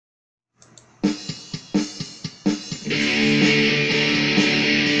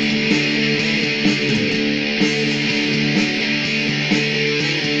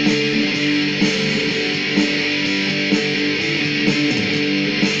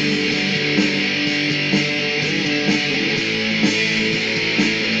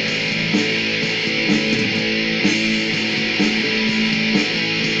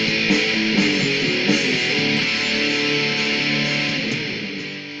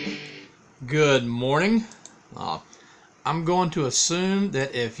Good morning. I'm going to assume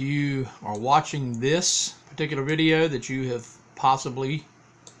that if you are watching this particular video that you have possibly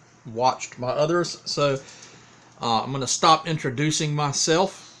watched my others. So I'm going to stop introducing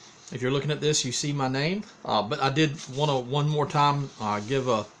myself. If you're looking at this, you see my name. But I did want to one more time give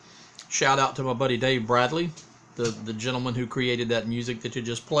a shout out to my buddy Dave Bradley, the gentleman who created that music that you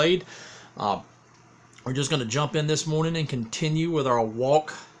just played. We're just going to jump in this morning and continue with our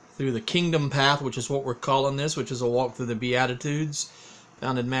walk through the kingdom path, which is what we're calling this, which is a walk through the Beatitudes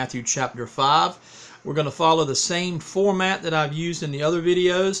found in Matthew chapter 5. We're going to follow the same format that I've used in the other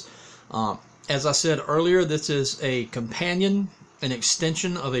videos. As I said earlier, this is a companion, an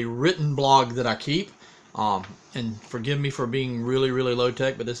extension of a written blog that I keep. And forgive me for being really low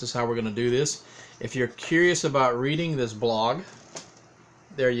tech, but this is how we're going to do this. If you're curious about reading this blog,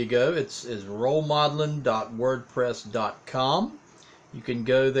 there you go. It's rolemodeling.wordpress.com. You can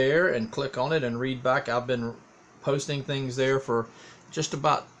go there and click on it and read back. I've been posting things there for just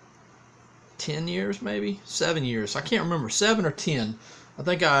about 10 years, maybe 7 years. I can't remember, 7 or 10. I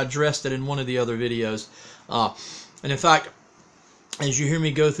think I addressed it in one of the other videos. And in fact, as you hear me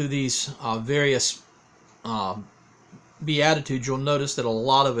go through these various Beatitudes, you'll notice that a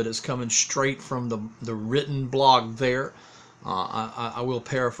lot of it is coming straight from the written blog there. I will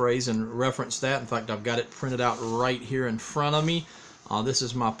paraphrase and reference that. In fact, I've got it printed out right here in front of me. This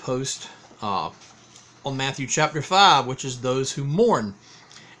is my post on Matthew chapter 5, which is those who mourn.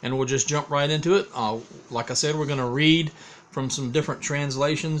 And we'll just jump right into it. Like I said, we're going to read from some different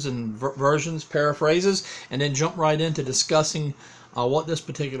translations and versions, paraphrases, and then jump right into discussing what this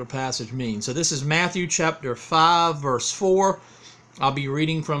particular passage means. So this is Matthew chapter 5, verse 4. I'll be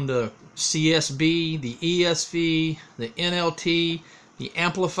reading from the CSB, the ESV, the NLT, the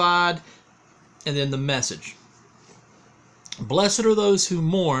Amplified, and then the Message. Blessed are those who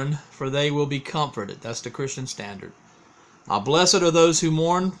mourn, for they will be comforted. That's the Christian Standard. Blessed are those who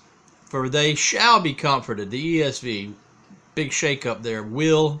mourn, for they shall be comforted. The ESV, big shake up there.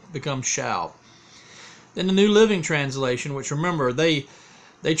 Will become shall. Then the New Living Translation, which remember, they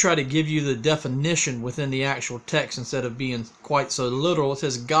try to give you the definition within the actual text instead of being quite so literal. It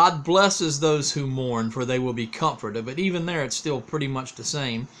says, God blesses those who mourn, for they will be comforted. But even there, it's still pretty much the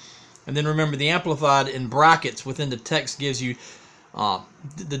same. And then remember, the Amplified in brackets within the text gives you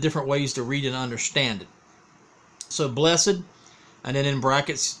the different ways to read and understand it. So blessed, and then in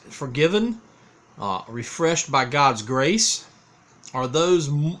brackets, forgiven, refreshed by God's grace, are those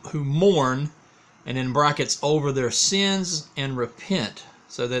who mourn, and in brackets, over their sins and repent.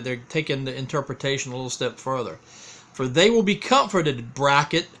 So that they're taking the interpretation a little step further. For they will be comforted,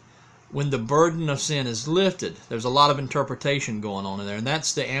 bracket, when the burden of sin is lifted. There's a lot of interpretation going on in there, and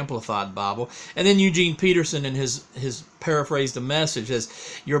that's the Amplified Bible. And then Eugene Peterson in his paraphrased the Message says,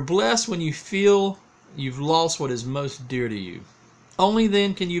 you're blessed when you feel you've lost what is most dear to you. Only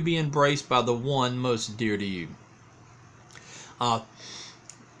then can you be embraced by the one most dear to you.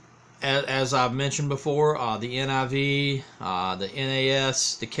 As I've mentioned before, the NIV, the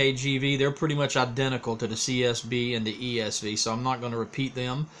NAS, the KJV, they're pretty much identical to the CSB and the ESV, so I'm not going to repeat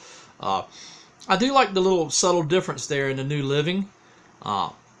them. I do like the little subtle difference there in the New Living,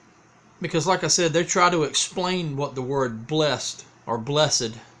 because like I said, they try to explain what the word blessed or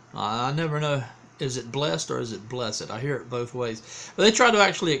blessed, I never know, is it blessed or is it blessed? I hear it both ways. But they try to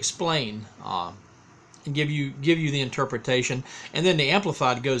actually explain and give you the interpretation, and then the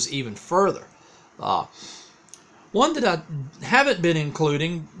Amplified goes even further. One that I haven't been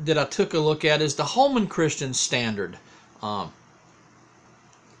including that I took a look at is the Holman Christian Standard.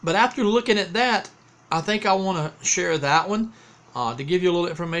 But after looking at that, I think I want to share that one to give you a little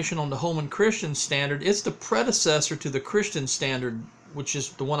information on the Holman Christian Standard. It's the predecessor to the Christian Standard, which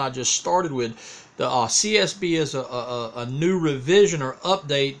is the one I just started with. The CSB is a new revision or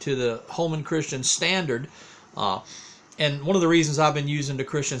update to the Holman Christian Standard. And one of the reasons I've been using the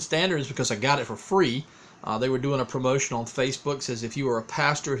Christian Standard is because I got it for free. They were doing a promotion on Facebook. It says if you were a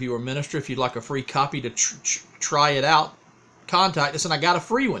pastor, if you were a minister, if you'd like a free copy to try it out, contact us, and I got a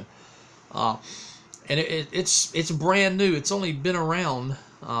free one. And it's brand new. It's only been around.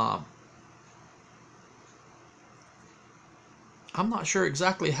 I'm not sure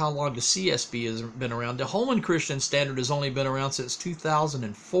exactly how long the CSB has been around. The Holman Christian Standard has only been around since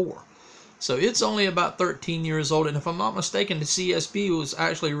 2004. So it's only about 13 years old. And if I'm not mistaken, the CSB was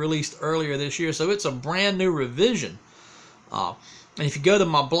actually released earlier this year. So it's a brand new revision. And if you go to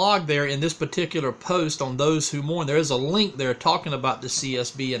my blog there in this particular post on those who mourn, there is a link there talking about the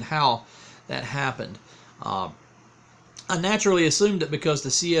CSB and how that happened. I naturally assumed that because the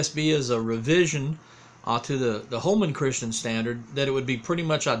CSB is a revision to the Holman Christian Standard, that it would be pretty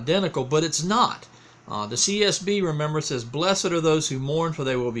much identical, but it's not. The CSB, remember, says, "Blessed are those who mourn, for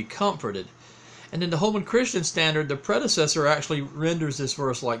they will be comforted." And in the Holman Christian Standard, the predecessor actually renders this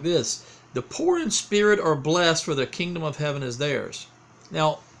verse like this: "The poor in spirit are blessed, for the kingdom of heaven is theirs."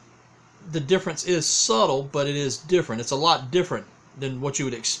 Now, the difference is subtle, but it is different. It's a lot different than what you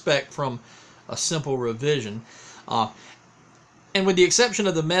would expect from a simple revision. And with the exception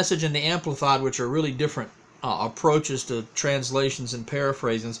of the Message and the Amplified, which are really different approaches to translations and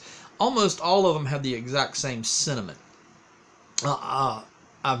paraphrasings, almost all of them have the exact same sentiment.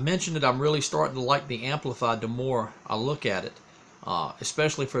 I've mentioned that I'm really starting to like the Amplified the more I look at it,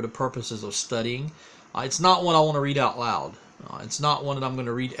 especially for the purposes of studying. It's not one I want to read out loud. It's not one that I'm going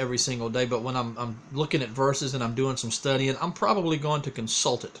to read every single day, but when I'm looking at verses and I'm doing some studying, I'm probably going to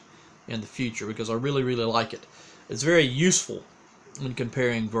consult it in the future because I really, really like it. It's very useful when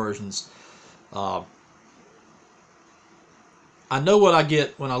comparing versions. I know what I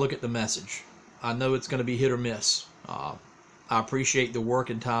get when I look at the Message. I know it's going to be hit or miss. I appreciate the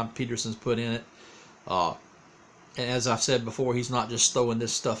work and time Peterson's put in it. And as I've said before, he's not just throwing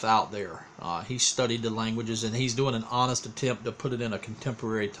this stuff out there. He's studied the languages, and he's doing an honest attempt to put it in a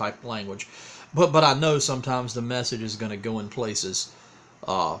contemporary type language. But I know sometimes the Message is going to go in places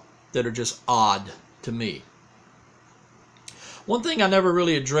that are just odd to me. One thing I never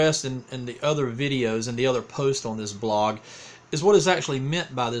really addressed in the other videos and the other posts on this blog is what is actually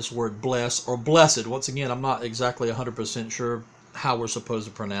meant by this word bless or blessed. Once again, I'm not exactly 100% sure how we're supposed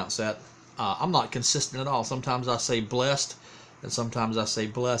to pronounce that. I'm not consistent at all. Sometimes I say blessed and sometimes I say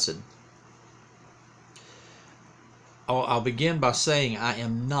blessed. I'll begin by saying I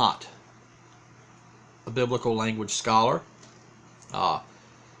am not a biblical language scholar. I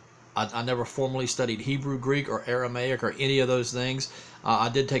never formally studied Hebrew, Greek, or Aramaic, or any of those things. I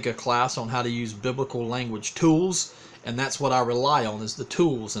did take a class on how to use biblical language tools, and that's what I rely on, is the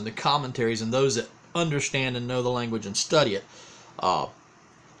tools and the commentaries and those that understand and know the language and study it.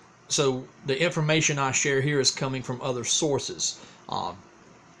 So the information I share here is coming from other sources.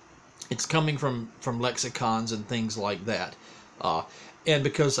 It's coming from lexicons and things like that. And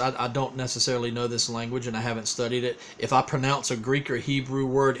because I don't necessarily know this language and I haven't studied it, if I pronounce a Greek or Hebrew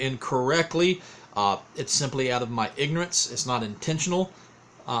word incorrectly, it's simply out of my ignorance. It's not intentional.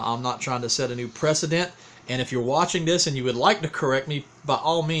 I'm not trying to set a new precedent. And if you're watching this and you would like to correct me, by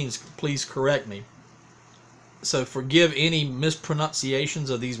all means, please correct me. So forgive any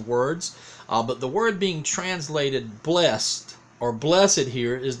mispronunciations of these words. But the word being translated blessed or blessed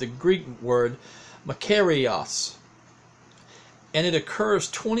here is the Greek word makarios. And it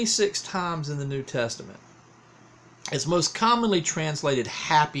occurs 26 times in the New Testament. It's most commonly translated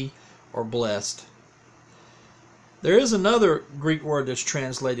happy or blessed. There is another Greek word that's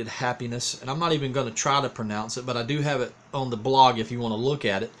translated happiness, and I'm not even going to try to pronounce it, but I do have it on the blog if you want to look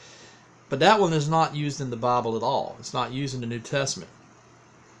at it. But that one is not used in the Bible at all. It's not used in the New Testament.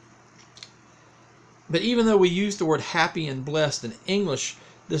 But even though we use the word happy and blessed in English,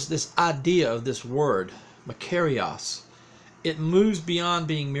 this idea of this word, makarios, it moves beyond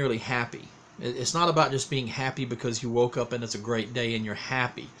being merely happy. It's not about just being happy because you woke up and it's a great day and you're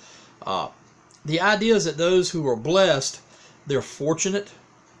happy. The idea is that those who are blessed, they're fortunate,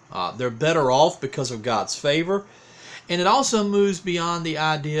 they're better off because of God's favor, and it also moves beyond the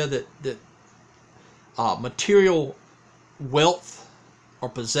idea that material wealth or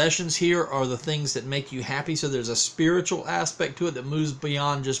possessions here are the things that make you happy. So there's a spiritual aspect to it that moves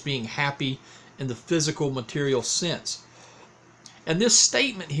beyond just being happy in the physical material sense. And this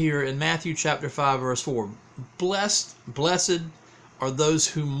statement here in Matthew chapter 5 verse 4, blessed are those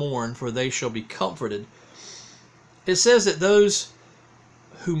who mourn, for they shall be comforted. It says that those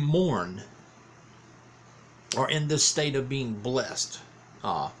who mourn are in this state of being blessed.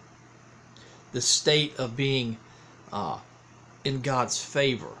 The state of being in God's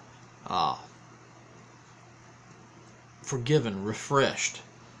favor. Forgiven, refreshed.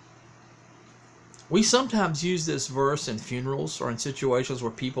 We sometimes use this verse in funerals or in situations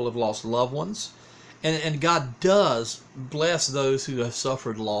where people have lost loved ones. And God does bless those who have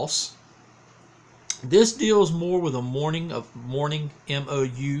suffered loss. This deals more with a mourning,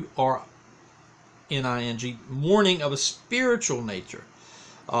 M-O-U-R-N-I-N-G, mourning of a spiritual nature.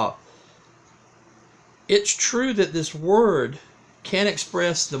 It's true that this word can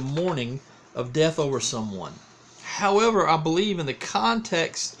express the mourning of death over someone. However, I believe in the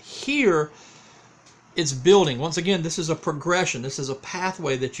context here, it's building. Once again, this is a progression. This is a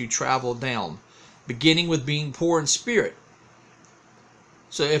pathway that you travel down, beginning with being poor in spirit.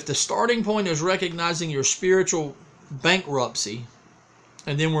 So if the starting point is recognizing your spiritual bankruptcy,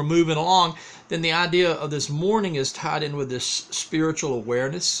 and then we're moving along, then the idea of this mourning is tied in with this spiritual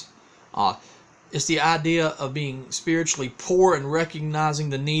awareness. It's the idea of being spiritually poor and recognizing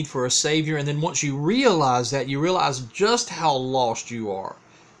the need for a Savior. And then once you realize that, you realize just how lost you are,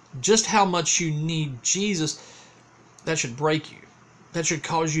 just how much you need Jesus. That should break you. That should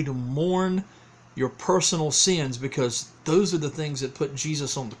cause you to mourn your personal sins, because those are the things that put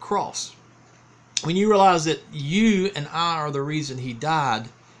Jesus on the cross. When you realize that you and I are the reason He died,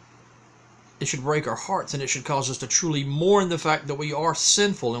 it should break our hearts, and it should cause us to truly mourn the fact that we are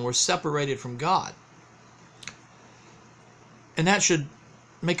sinful and we're separated from God. And that should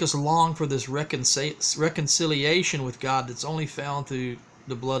make us long for this reconciliation with God that's only found through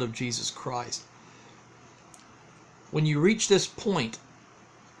the blood of Jesus Christ. When you reach this point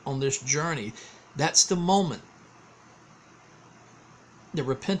on this journey, that's the moment that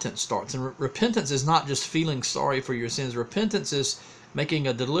repentance starts. And repentance is not just feeling sorry for your sins. Repentance is making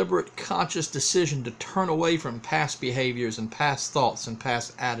a deliberate, conscious decision to turn away from past behaviors and past thoughts and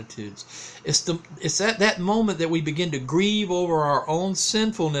past attitudes. It's at that moment that we begin to grieve over our own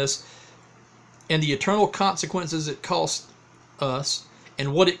sinfulness and the eternal consequences it cost us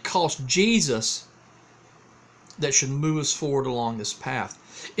and what it cost Jesus that should move us forward along this path.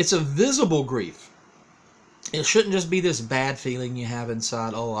 It's a visible grief. It shouldn't just be this bad feeling you have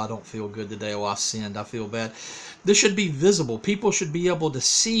inside. Oh, I don't feel good today. Oh, I sinned. I feel bad. This should be visible. People should be able to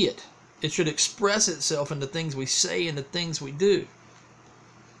see it. It should express itself in the things we say and the things we do.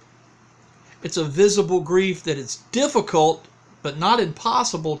 It's a visible grief that it's difficult but not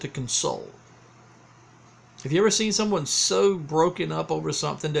impossible to console. Have you ever seen someone so broken up over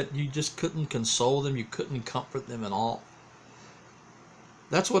something that you just couldn't console them, you couldn't comfort them at all?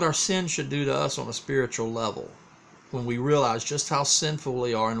 That's what our sin should do to us on a spiritual level. When we realize just how sinful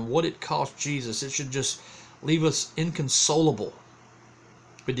we are and what it cost Jesus, it should just leave us inconsolable,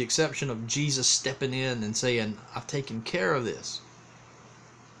 with the exception of Jesus stepping in and saying, I've taken care of this.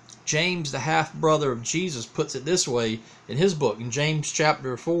 James, the half-brother of Jesus, puts it this way in his book. In James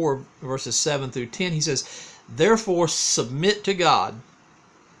chapter 4, verses 7 through 10, he says, therefore submit to God.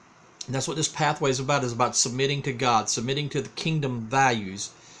 And that's what this pathway is about submitting to God, submitting to the kingdom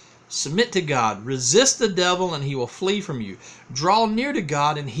values. Submit to God. Resist the devil and he will flee from you. Draw near to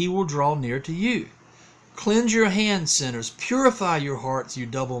God and he will draw near to you. Cleanse your hands, sinners. Purify your hearts, you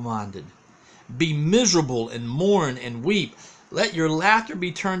double-minded. Be miserable and mourn and weep. Let your laughter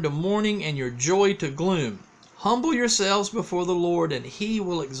be turned to mourning and your joy to gloom. Humble yourselves before the Lord and He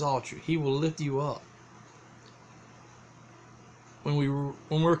will exalt you. He will lift you up. When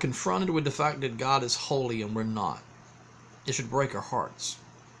we're confronted with the fact that God is holy and we're not, it should break our hearts.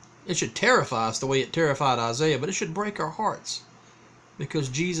 It should terrify us the way it terrified Isaiah, but it should break our hearts, because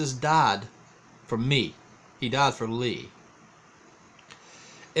Jesus died for me. He died for Lee.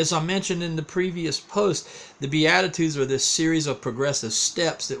 As I mentioned in the previous post, the Beatitudes are this series of progressive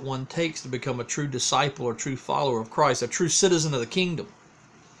steps that one takes to become a true disciple or true follower of Christ, a true citizen of the kingdom.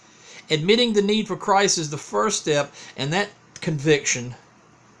 Admitting the need for Christ is the first step, and that conviction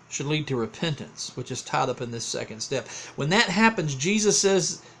should lead to repentance, which is tied up in this second step. When that happens, Jesus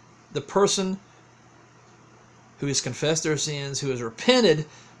says the person who has confessed their sins, who has repented,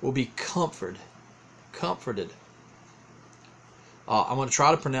 will be comforted. I'm going to try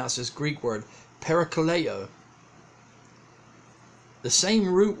to pronounce this Greek word, parakaleo. The same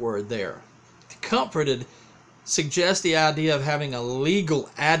root word there. Comforted suggests the idea of having a legal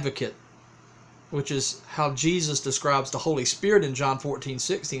advocate, which is how Jesus describes the Holy Spirit in John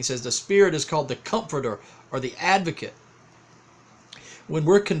 14:16. He says the Spirit is called the Comforter or the Advocate. When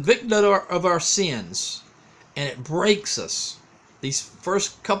we're convicted of our sins and it breaks us, these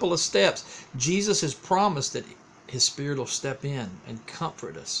first couple of steps, Jesus has promised that His Spirit will step in and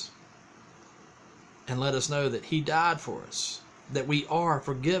comfort us and let us know that He died for us, that we are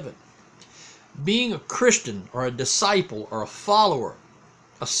forgiven. Being a Christian or a disciple or a follower,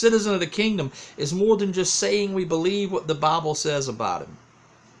 a citizen of the kingdom, is more than just saying we believe what the Bible says about Him.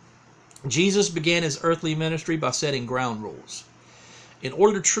 Jesus began His earthly ministry by setting ground rules. In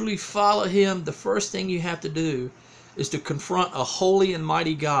order to truly follow Him, the first thing you have to do is to confront a holy and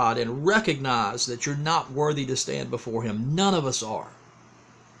mighty God and recognize that you're not worthy to stand before Him. None of us are.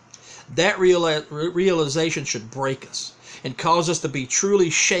 That realization should break us and cause us to be truly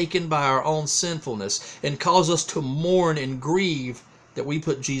shaken by our own sinfulness and cause us to mourn and grieve that we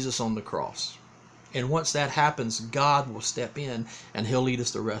put Jesus on the cross. And once that happens, God will step in and He'll lead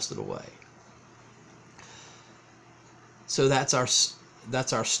us the rest of the way. So that's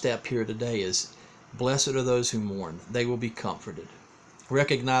our step here today, is blessed are those who mourn. They will be comforted.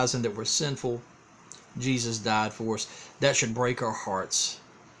 Recognizing that we're sinful, Jesus died for us. That should break our hearts.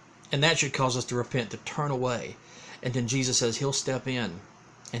 And that should cause us to repent, to turn away. And then Jesus says he'll step in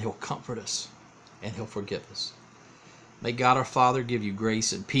and he'll comfort us and he'll forgive us. May God our Father give you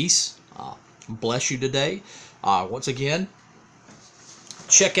grace and peace. Bless you today. Once again,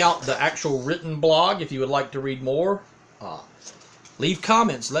 check out the actual written blog if you would like to read more. Leave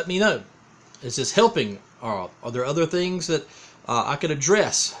comments. Let me know. Is this helping? Are there other things that I could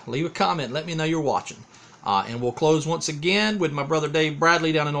address? Leave a comment. Let me know you're watching. And we'll close once again with my brother Dave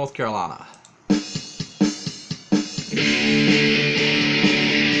Bradley down in North Carolina.